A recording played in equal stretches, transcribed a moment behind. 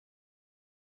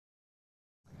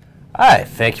Hi,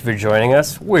 thank you for joining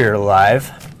us. We're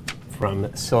live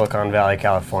from Silicon Valley,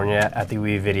 California at the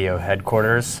WeVideo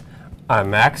headquarters. I'm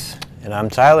Max. And I'm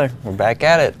Tyler. We're back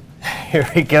at it. Here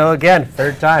we go again,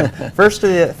 third time. First of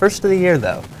the year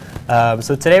though.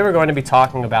 So today we're going to be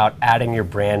talking about adding your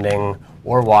branding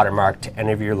or watermark to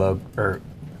any of your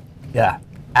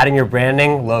adding your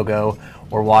branding, logo,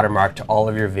 or watermark to all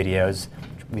of your videos.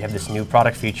 We have this new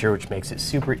product feature which makes it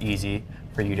super easy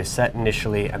for you to set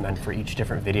initially, and then for each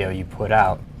different video you put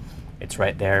out, it's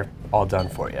right there, all done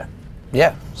for you.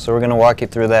 Yeah, so we're going to walk you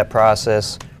through that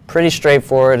process. Pretty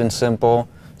straightforward and simple.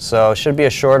 So it should be a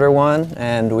shorter one,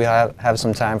 and we have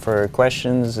some time for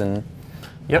questions, and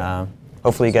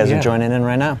hopefully you guys are joining in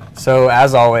right now. So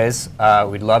as always,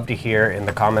 we'd love to hear in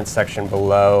the comments section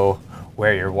below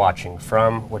where you're watching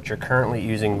from, what you're currently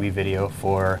using WeVideo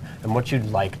for, and what you'd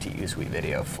like to use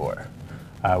WeVideo for.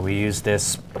 We use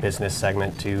this business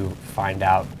segment to find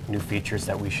out new features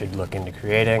that we should look into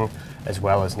creating, as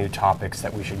well as new topics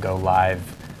that we should go live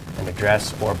and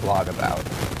address or blog about.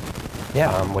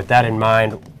 Yeah. With that in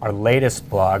mind, our latest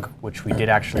blog, which we did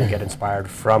actually get inspired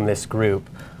from this group,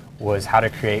 was how to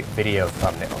create video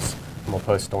thumbnails. And we'll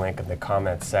post a link in the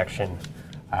comments section,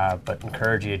 but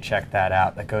encourage you to check that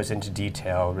out. That goes into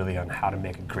detail really on how to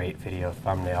make a great video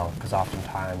thumbnail, because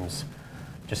oftentimes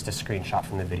just a screenshot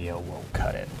from the video won't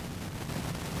cut it.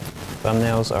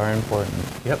 Thumbnails are important.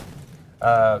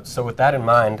 Yep. So with that in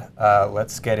mind,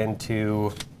 let's get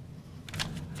into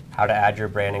how to add your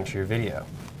branding to your video.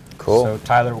 Cool. So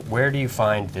Tyler, where do you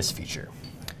find this feature?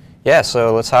 Yeah,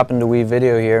 so let's hop into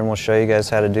WeVideo here and we'll show you guys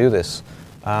how to do this.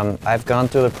 I've gone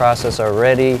through the process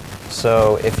already,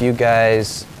 so if you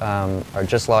guys are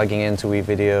just logging into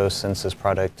WeVideo since this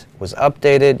product was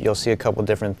updated, you'll see a couple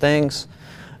different things.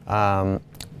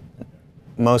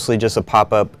 Mostly just a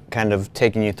pop-up kind of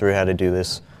taking you through how to do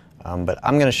this, but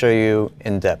I'm going to show you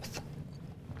in depth.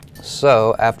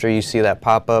 So after you see that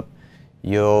pop-up,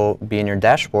 you'll be in your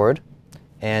dashboard,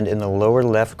 and in the lower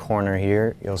left corner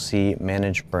here, you'll see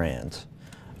Manage Brand.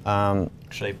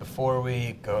 Actually, before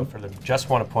we go further, just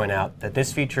want to point out that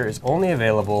this feature is only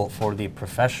available for the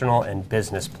professional and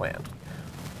business plan.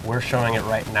 We're showing it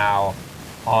right now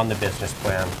on the business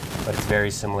plan, but it's very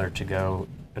similar to go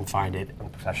and find it on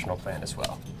the professional plan as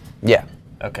well. Yeah.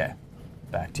 Okay,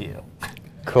 back to you.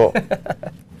 Cool.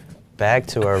 Back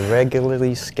to our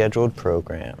regularly scheduled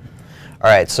program. All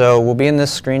right, so we'll be in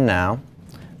this screen now,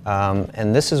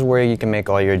 and this is where you can make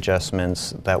all your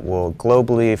adjustments that will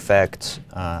globally affect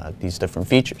these different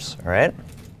features, all right?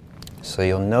 So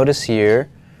you'll notice here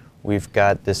we've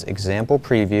got this example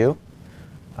preview,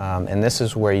 and this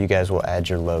is where you guys will add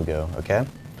your logo, okay?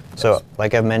 So,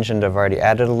 like I've mentioned, I've already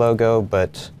added a logo,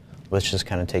 but let's just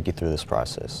kind of take you through this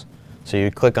process. So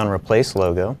you click on Replace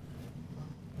Logo,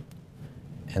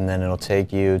 and then it'll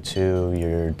take you to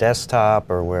your desktop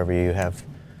or wherever you have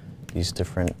these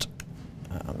different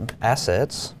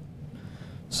assets.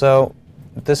 So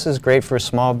this is great for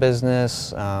small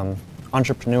business,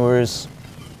 entrepreneurs,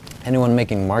 anyone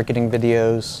making marketing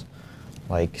videos,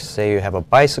 like say you have a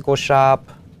bicycle shop,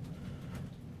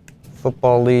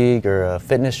 football league, or a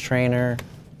fitness trainer,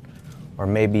 or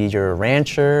maybe you're a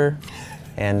rancher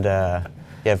and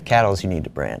you have cattle you need to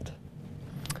brand.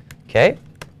 Okay,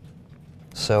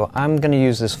 so I'm going to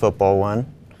use this football one.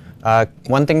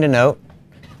 One thing to note,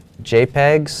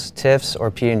 JPEGs, TIFFs,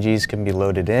 or PNGs can be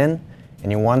loaded in,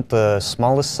 and you want the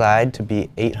smallest side to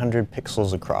be 800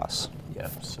 pixels across. Yeah,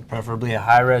 so preferably a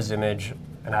high-res image,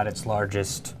 and at its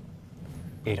largest,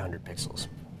 800 pixels.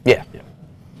 Yeah.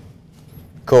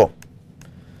 Cool.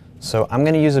 So I'm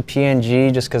going to use a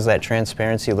PNG just because that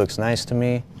transparency looks nice to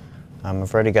me.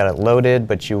 I've already got it loaded,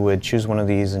 but you would choose one of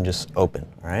these and just open,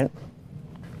 all right?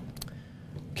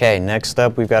 Okay, next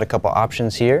up we've got a couple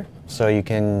options here. So you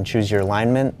can choose your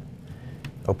alignment,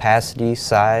 opacity,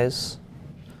 size.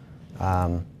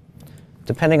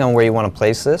 Depending on where you want to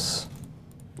place this,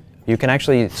 you can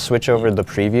actually switch over the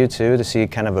preview too to see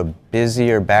kind of a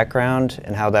busier background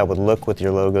and how that would look with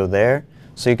your logo there.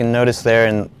 So you can notice there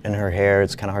in her hair,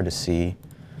 it's kind of hard to see.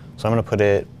 So I'm going to put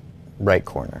it right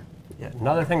corner. Yeah,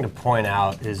 another thing to point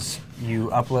out is you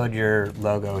upload your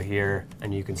logo here,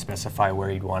 and you can specify where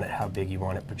you'd want it, how big you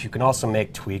want it, but you can also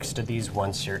make tweaks to these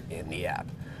once you're in the app.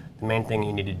 The main thing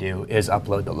you need to do is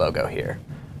upload the logo here,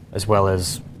 as well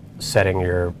as setting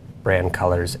your brand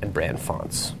colors and brand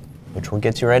fonts. Which we'll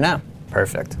get to right now.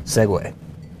 Perfect. Segue.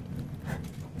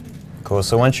 Cool,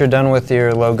 so once you're done with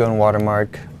your logo and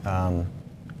watermark,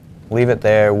 leave it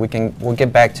there. We'll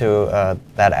get back to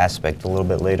that aspect a little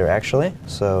bit later, actually.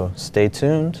 So stay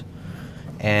tuned.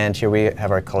 And here we have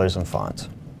our colors and fonts.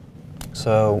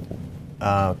 So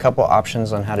a couple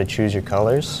options on how to choose your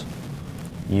colors.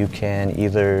 you can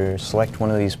either select one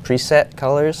of these preset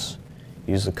colors,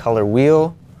 use the color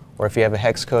wheel, or if you have a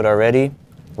hex code already,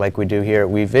 like we do here at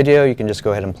WeVideo, you can just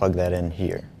go ahead and plug that in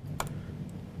here.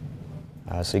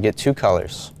 So you get 2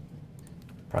 colors.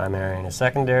 Primary and a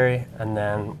secondary, and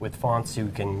then with fonts you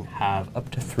can have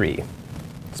up to 3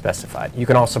 specified. You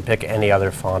can also pick any other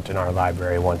font in our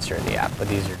library once you're in the app, but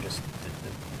these are just the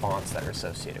fonts that are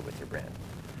associated with your brand.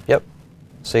 Yep.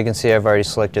 So you can see I've already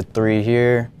selected 3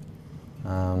 here.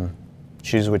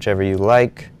 Choose whichever you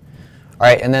like. All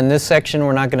right, and then this section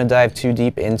we're not going to dive too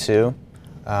deep into.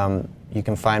 You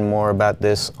can find more about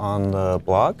this on the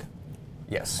blog.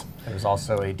 Yes, there's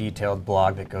also a detailed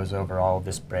blog that goes over all of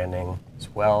this branding as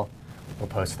well. We'll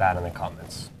post that in the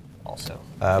comments also.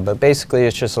 But basically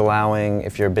it's just allowing,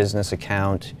 if you're a business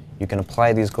account, you can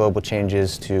apply these global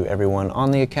changes to everyone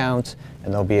on the account,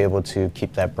 and they'll be able to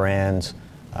keep that brand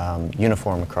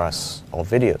uniform across all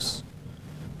videos.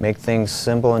 Make things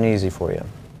simple and easy for you.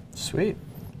 Sweet.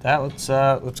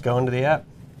 Let's go into the app.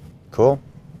 Cool.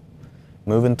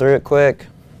 Moving through it quick.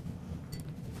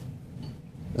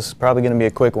 This is probably going to be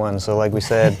a quick one, so like we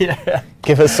said, Yeah.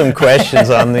 Give us some questions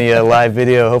on the live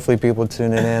video. Hopefully people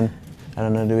tuning in. I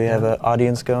don't know, do we have an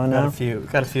audience going now?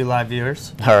 Got a few live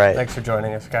viewers. All right. Thanks for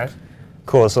joining us, guys.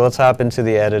 Cool, so let's hop into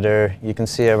the editor. You can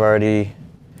see I've already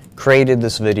created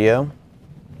this video.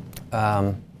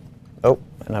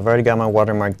 And I've already got my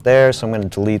watermark there, so I'm going to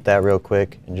delete that real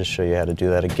quick and just show you how to do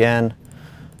that again.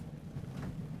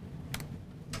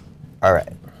 All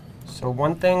right. So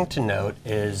one thing to note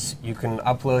is you can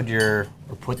upload or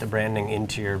put the branding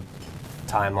into your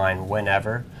timeline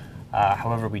whenever.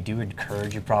 However, we do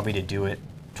encourage you probably to do it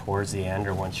towards the end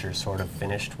or once you're sort of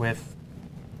finished with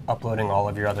uploading all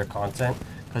of your other content,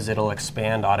 because it'll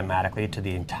expand automatically to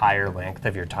the entire length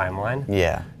of your timeline.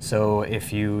 Yeah. So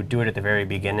if you do it at the very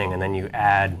beginning and then you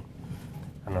add,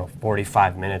 I don't know,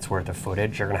 45 minutes worth of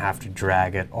footage, you're going to have to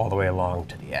drag it all the way along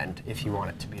to the end if you want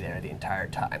it to be there the entire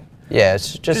time. Yeah,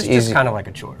 it's just easy. Just kind of like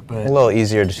a chore. But a little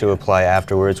easier to apply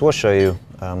afterwards. We'll show you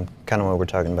kind of what we're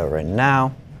talking about right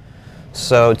now.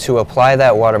 So to apply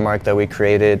that watermark that we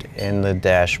created in the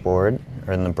dashboard,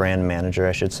 or in the brand manager,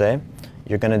 I should say,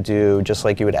 you're going to do just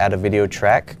like you would add a video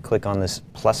track. Click on this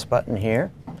plus button here,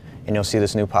 and you'll see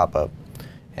this new pop-up.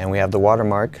 And we have the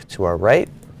watermark to our right.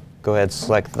 Go ahead,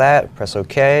 select that, press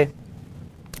OK,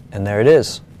 and there it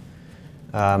is.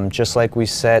 Just like we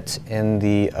set in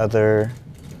the other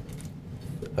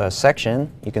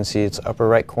section, you can see it's upper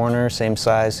right corner, same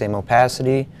size, same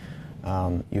opacity.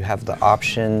 You have the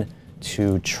option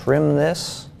to trim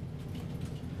this.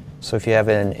 So if you have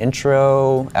an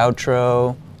intro,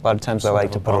 outro, a lot of times I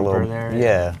like to put a little, there,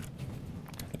 yeah.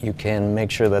 You can make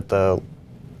sure that the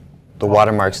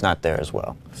watermark's not there as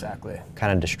well. Exactly.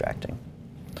 Kind of distracting.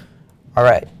 All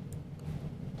right.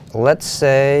 Let's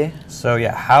say. So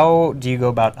yeah, how do you go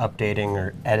about updating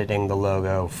or editing the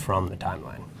logo from the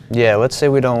timeline? Yeah, let's say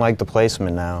we don't like the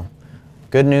placement now.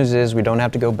 Good news is we don't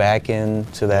have to go back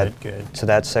into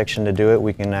that section to do it.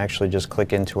 We can actually just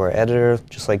click into our editor,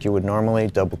 just like you would normally,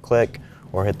 double click,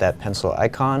 or hit that pencil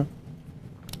icon.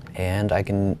 And I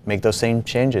can make those same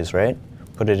changes, right?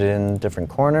 Put it in a different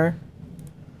corner.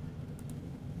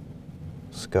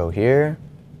 Let's go here.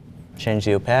 Change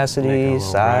the opacity,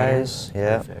 size. Brighter.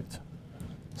 Yeah. Perfect.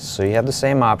 So you have the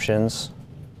same options.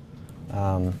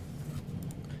 If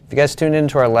you guys tuned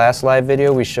into our last live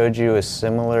video, we showed you a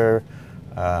similar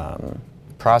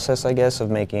process, I guess, of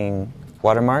making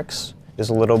watermarks. It's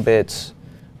a little bit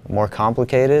more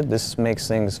complicated. This makes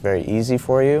things very easy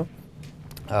for you.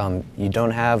 You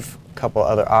don't have a couple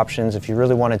other options. If you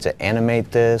really wanted to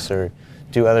animate this or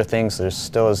do other things, there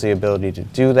still is the ability to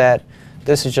do that.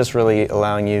 This is just really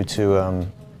allowing you to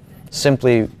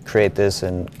simply create this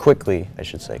and quickly, I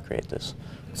should say, create this.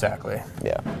 Exactly.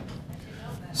 Yeah.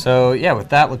 So yeah, with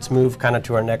that, let's move kind of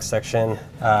to our next section,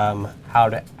 how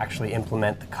to actually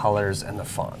implement the colors and the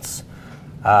fonts.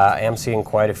 I am seeing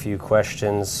quite a few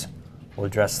questions. We'll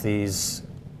address these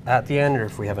at the end, or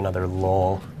if we have another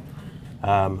lull.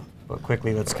 But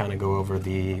quickly, let's kind of go over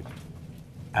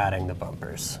adding the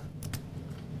bumpers.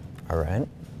 All right.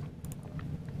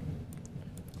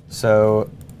 So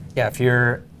yeah, if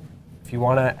you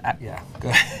want to, yeah, go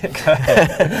ahead. Go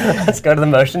ahead. Let's go to the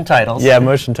motion titles. Yeah,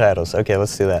 motion titles. Okay,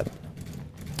 let's do that.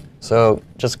 So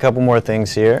just a couple more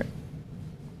things here.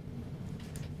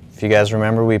 If you guys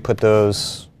remember, we put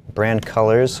those brand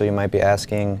colors, so you might be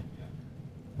asking,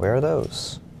 where are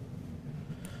those?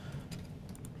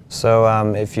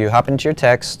 So if you hop into your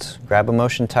text, grab a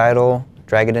motion title,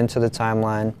 drag it into the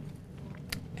timeline,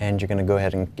 and you're going to go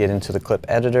ahead and get into the clip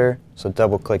editor. So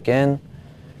double click in,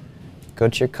 Go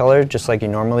to your color just like you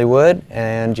normally would,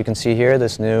 and you can see here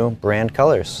this new brand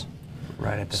colors.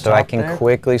 Right at the top So I can there.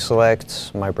 quickly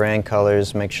select my brand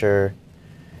colors, make sure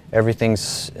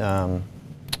everything's, you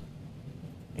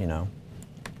know,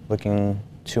 looking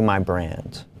to my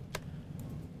brand.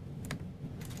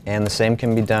 And the same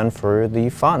can be done for the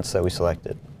fonts that we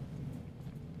selected.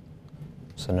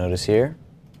 So notice here,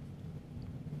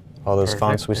 all those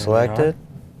fonts we There they selected.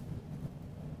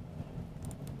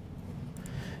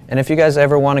 And if you guys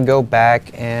ever want to go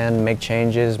back and make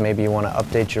changes, maybe you want to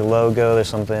update your logo, there's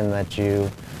something that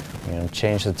you know,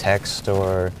 change the text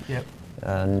or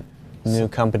new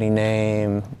company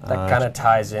name. That kind of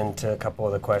ties into a couple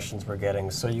of the questions we're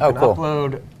getting. So you can cool.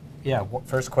 upload,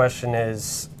 first question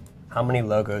is, how many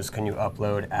logos can you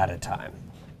upload at a time?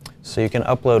 So you can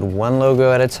upload one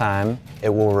logo at a time. It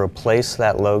will replace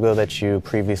that logo that you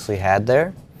previously had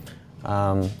there.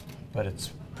 But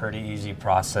it's pretty easy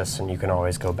process, and you can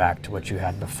always go back to what you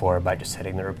had before by just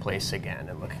hitting the replace again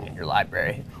and looking in your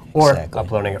library, or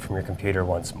uploading it from your computer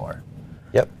once more.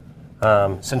 Yep.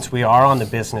 Since we are on the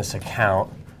business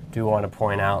account, do want to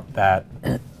point out that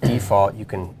default you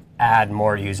can add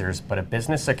more users, but a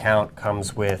business account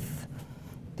comes with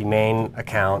the main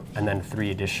account and then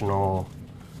 3 additional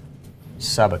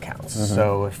sub accounts.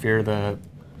 So if you're the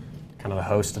kind of the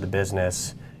host of the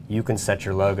business, you can set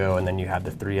your logo, and then you have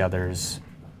the 3 others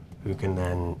who can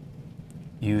then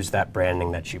use that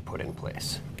branding that you put in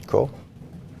place. Cool.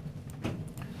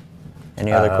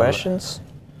 Any other questions?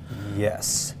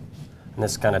 Yes. And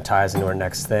this kind of ties into our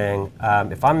next thing.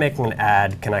 If I'm making an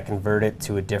ad, can I convert it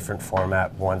to a different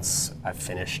format once I've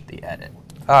finished the edit?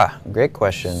 Great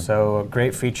question. So a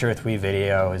great feature with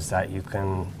WeVideo is that you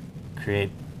can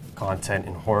create content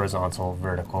in horizontal,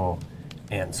 vertical,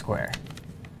 and square.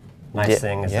 Nice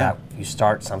thing is that if you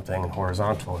start something in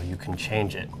horizontal, you can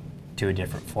change it to a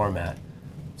different format.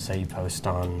 Say you post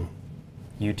on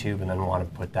YouTube and then want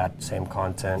to put that same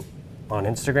content on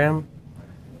Instagram.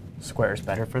 Square is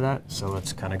better for that, so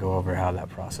let's kind of go over how that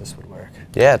process would work.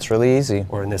 Yeah, it's really easy.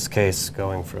 Or in this case,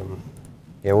 going from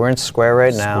we're in Square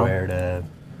right now. Square to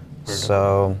vertical.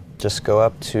 So just go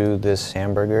up to this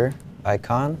hamburger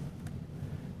icon,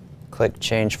 click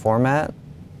Change Format,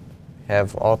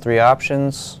 have all 3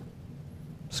 options.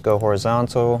 Just go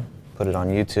horizontal, put it on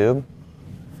YouTube,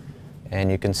 and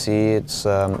you can see it's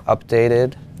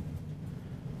updated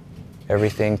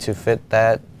everything to fit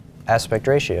that aspect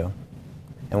ratio.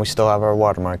 And we still have our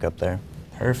watermark up there.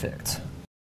 Perfect.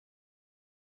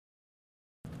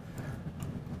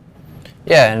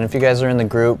 Yeah, and if you guys are in the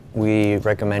group, we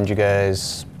recommend you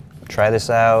guys try this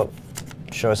out,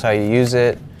 show us how you use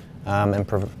it, and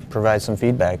provide some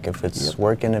feedback if it's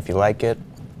working, if you like it.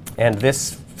 And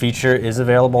this feature is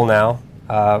available now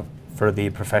for the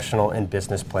professional and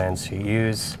business plans you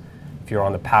use. If you're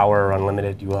on the Power or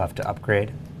Unlimited, you will have to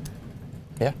upgrade.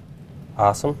 Yeah.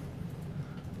 Awesome.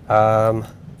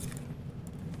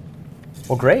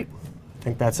 Well, great. I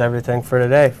think that's everything for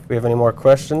today. If we have any more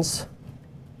questions.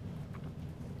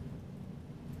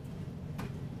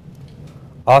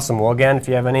 Awesome. Well, again, if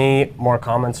you have any more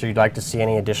comments or you'd like to see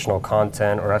any additional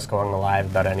content or us going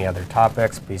live about any other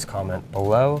topics, please comment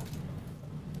below.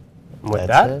 And with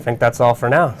that, I think that's all for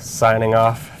now. Signing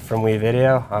off from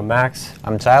WeVideo, I'm Max.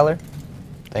 I'm Tyler.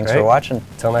 Thanks for watching.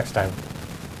 Until next time.